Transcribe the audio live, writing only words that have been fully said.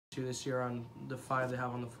to this year on the five they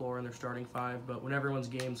have on the floor and their starting five, but when everyone's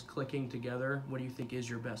game's clicking together, what do you think is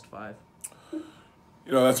your best five?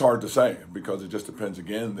 You know, that's hard to say because it just depends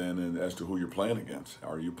again then as to who you're playing against.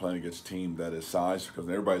 Are you playing against a team that is sized? Because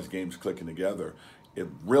everybody's game's clicking together. It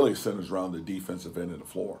really centers around the defensive end of the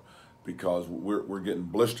floor because we're getting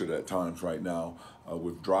blistered at times right now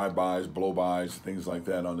with drive-bys, blow-bys, things like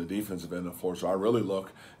that on the defensive end of the floor. So I really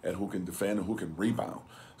look at who can defend and who can rebound.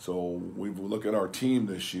 So we look at our team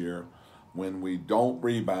this year. When we don't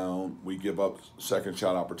rebound, we give up second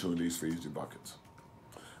shot opportunities for easy buckets.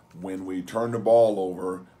 When we turn the ball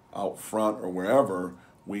over out front or wherever,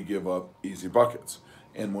 we give up easy buckets.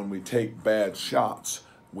 And when we take bad shots,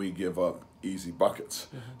 we give up easy buckets.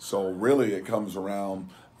 So really it comes around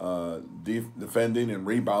defending and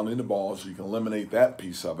rebounding the ball so you can eliminate that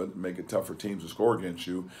piece of it and make it tough for teams to score against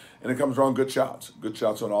you. And it comes around good shots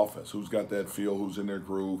on offense. Who's got that feel, who's in their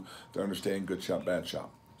groove to understand good shot, bad shot.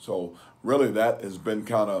 So really that has been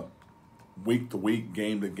kind of week to week,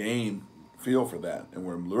 game to game feel for that. And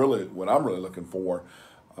what I'm really looking for,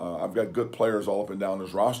 I've got good players all up and down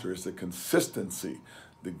this roster, is the consistency,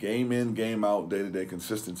 the game in, game out, day-to-day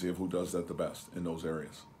consistency of who does that the best in those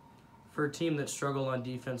areas. For a team that struggled on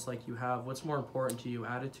defense like you have, what's more important to you,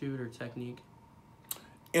 attitude or technique?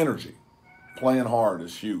 Energy. Playing hard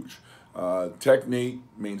is huge. Technique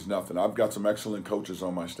means nothing. I've got some excellent coaches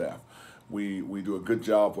on my staff. We do a good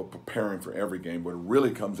job of preparing for every game, but it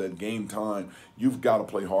really comes at game time. You've got to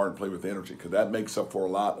play hard and play with energy because that makes up for a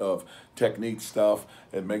lot of technique stuff.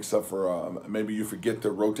 It makes up for maybe you forget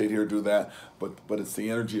to rotate here, do that, but it's the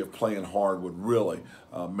energy of playing hard would really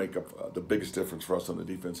make up the biggest difference for us on the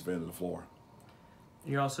defensive end of the floor.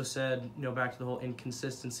 You also said, back to the whole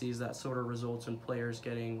inconsistencies that sort of results in players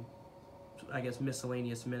getting, I guess,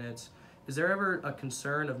 miscellaneous minutes. Is there ever a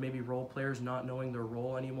concern of maybe role players not knowing their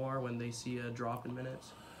role anymore when they see a drop in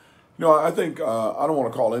minutes? No, I think I don't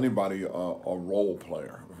want to call anybody a role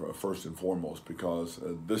player first and foremost because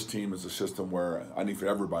this team is a system where I need for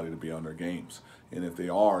everybody to be on their games. And if they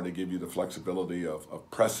are, they give you the flexibility of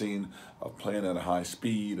pressing, of playing at a high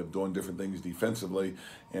speed, of doing different things defensively.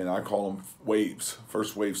 And I call them waves,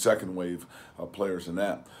 first wave, second wave players in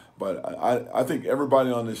that. But I think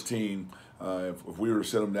everybody on this team, if we were to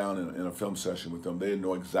sit them down in a film session with them, they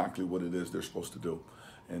know exactly what it is they're supposed to do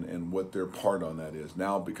and what their part on that is.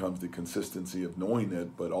 Now it becomes the consistency of knowing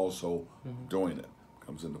it, but also doing it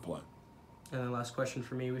comes into play. And then last question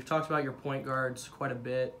for me. We've talked about your point guards quite a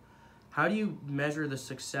bit. How do you measure the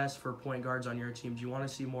success for point guards on your team? Do you want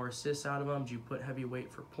to see more assists out of them? Do you put heavy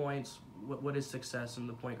weight for points? What is success in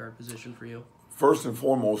the point guard position for you? First and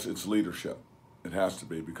foremost, it's leadership. It has to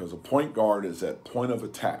be because a point guard is at point of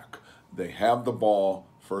attack. They have the ball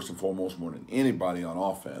first and foremost more than anybody on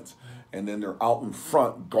offense, and then they're out in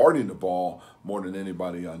front guarding the ball more than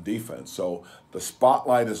anybody on defense. So the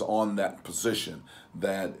spotlight is on that position.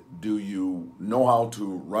 That do you know how to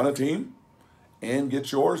run a team and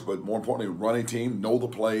get yours, but more importantly, run a team, know the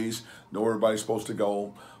plays, know where everybody's supposed to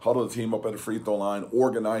go, huddle the team up at the free throw line,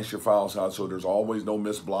 organize your fouls out so there's always no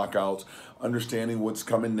missed blockouts, understanding what's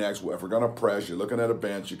coming next. If we're going to press, you're looking at a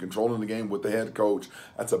bench, you're controlling the game with the head coach.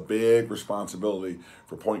 That's a big responsibility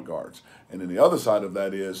for point guards. And then the other side of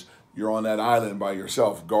that is you're on that island by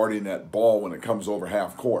yourself guarding that ball when it comes over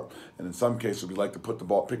half court. And in some cases, we like to pick the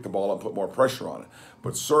ball up, put more pressure on it.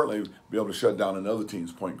 But certainly be able to shut down another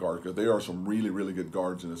team's point guard because there are some really, really good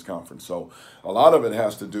guards in this conference. So a lot of it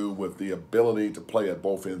has to do with the ability to play at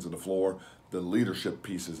both ends of the floor. The leadership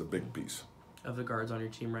piece is a big piece. Of the guards on your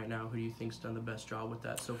team right now, who do you think's done the best job with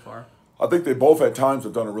that so far? I think they both at times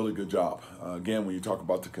have done a really good job. Again, when you talk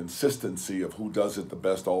about the consistency of who does it the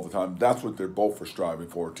best all the time, that's what they're both for striving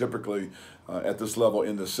for. Typically, at this level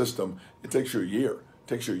in the system, it takes you a year. It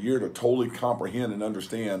takes you a year to totally comprehend and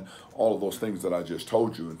understand all of those things that I just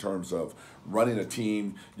told you in terms of running a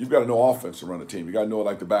team. You've got to know offense to run a team. You've got to know it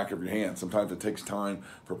like the back of your hand. Sometimes it takes time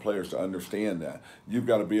for players to understand that. You've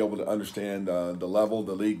got to be able to understand the level,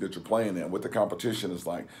 the league that you're playing in, what the competition is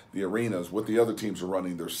like, the arenas, what the other teams are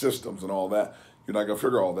running, their systems and all that. You're not going to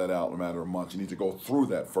figure all that out in a matter of months. You need to go through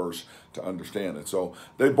that first to understand it. So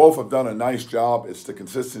they both have done a nice job. It's the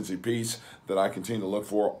consistency piece that I continue to look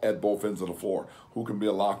for at both ends of the floor. Who can be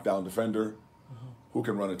a lockdown defender, who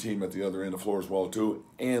can run a team at the other end of the floor as well too,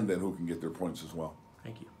 and then who can get their points as well.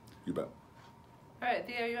 Thank you. You bet. All right,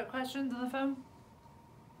 Theo, you got questions on the phone?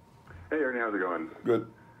 Hey, Ernie, how's it going? Good.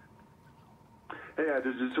 Hey, I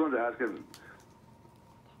just wanted to ask him,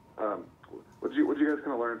 what did you guys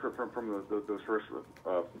kind of learn from those first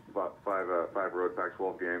five road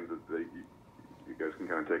Pac-12 games that you guys can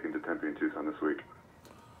kind of take into Tempe and Tucson this week?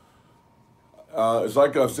 It's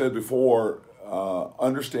like I've said before,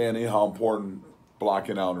 understanding how important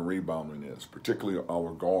blocking out and rebounding is, particularly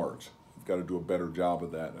our guards. We've got to do a better job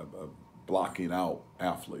of that, of blocking out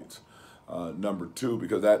athletes. Number two,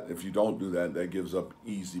 because that if you don't do that, that gives up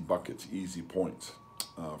easy buckets, easy points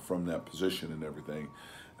from that position and everything.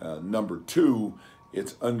 Number two,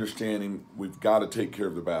 it's understanding we've got to take care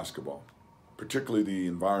of the basketball, particularly the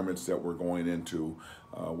environments that we're going into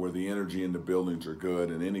where the energy in the buildings are good,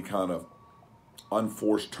 and any kind of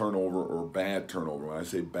unforced turnover or bad turnover. When I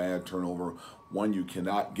say bad turnover, one you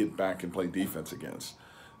cannot get back and play defense against.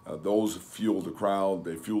 Those fuel the crowd,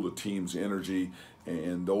 they fuel the team's energy,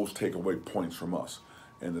 and those take away points from us.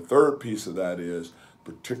 And the third piece of that is,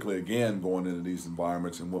 particularly again going into these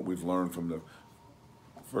environments and what we've learned from the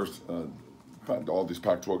first all these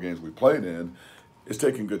Pac-12 games we played in, is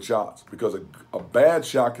taking good shots, because a bad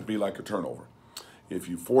shot could be like a turnover. If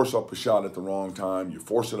you force up a shot at the wrong time, you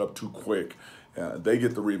force it up too quick, they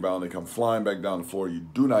get the rebound, they come flying back down the floor, you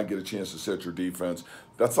do not get a chance to set your defense.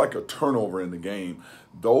 That's like a turnover in the game.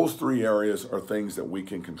 Those three areas are things that we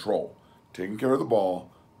can control. Taking care of the ball,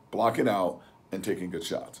 blocking out, and taking good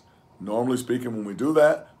shots. Normally speaking, when we do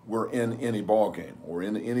that, we're in any ball game, or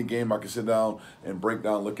in any game I can sit down and break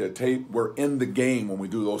down, look at tape. We're in the game when we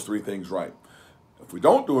do those three things right. If we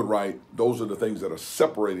don't do it right, those are the things that are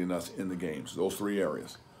separating us in the games, those three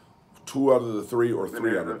areas. 2 out of the 3 or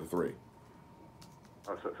 3 out of the 3.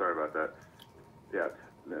 Oh, sorry about that. Yeah.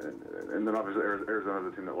 And then obviously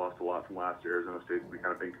Arizona's a team that lost a lot from last year. Arizona State's been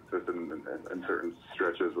kind of inconsistent in certain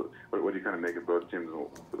stretches. What do you kind of make of both teams?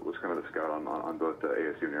 What's kind of the scout on both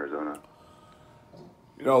ASU and Arizona?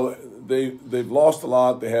 You know, they've lost a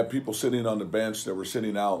lot. They have people sitting on the bench that were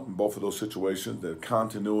sitting out in both of those situations. The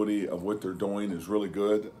continuity of what they're doing is really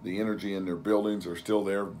good. The energy in their buildings are still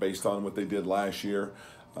there based on what they did last year.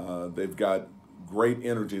 They've got great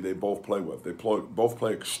energy they both play with. They both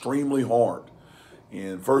play extremely hard.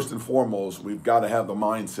 And first and foremost, we've got to have the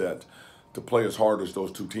mindset to play as hard as those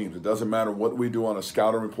two teams. It doesn't matter what we do on a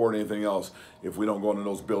scouting report or anything else if we don't go into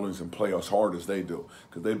those buildings and play as hard as they do,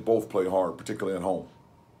 because they both play hard, particularly at home.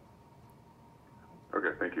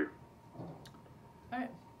 Okay, thank you. All right.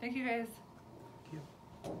 Thank you, guys.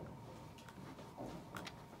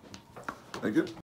 Thank you.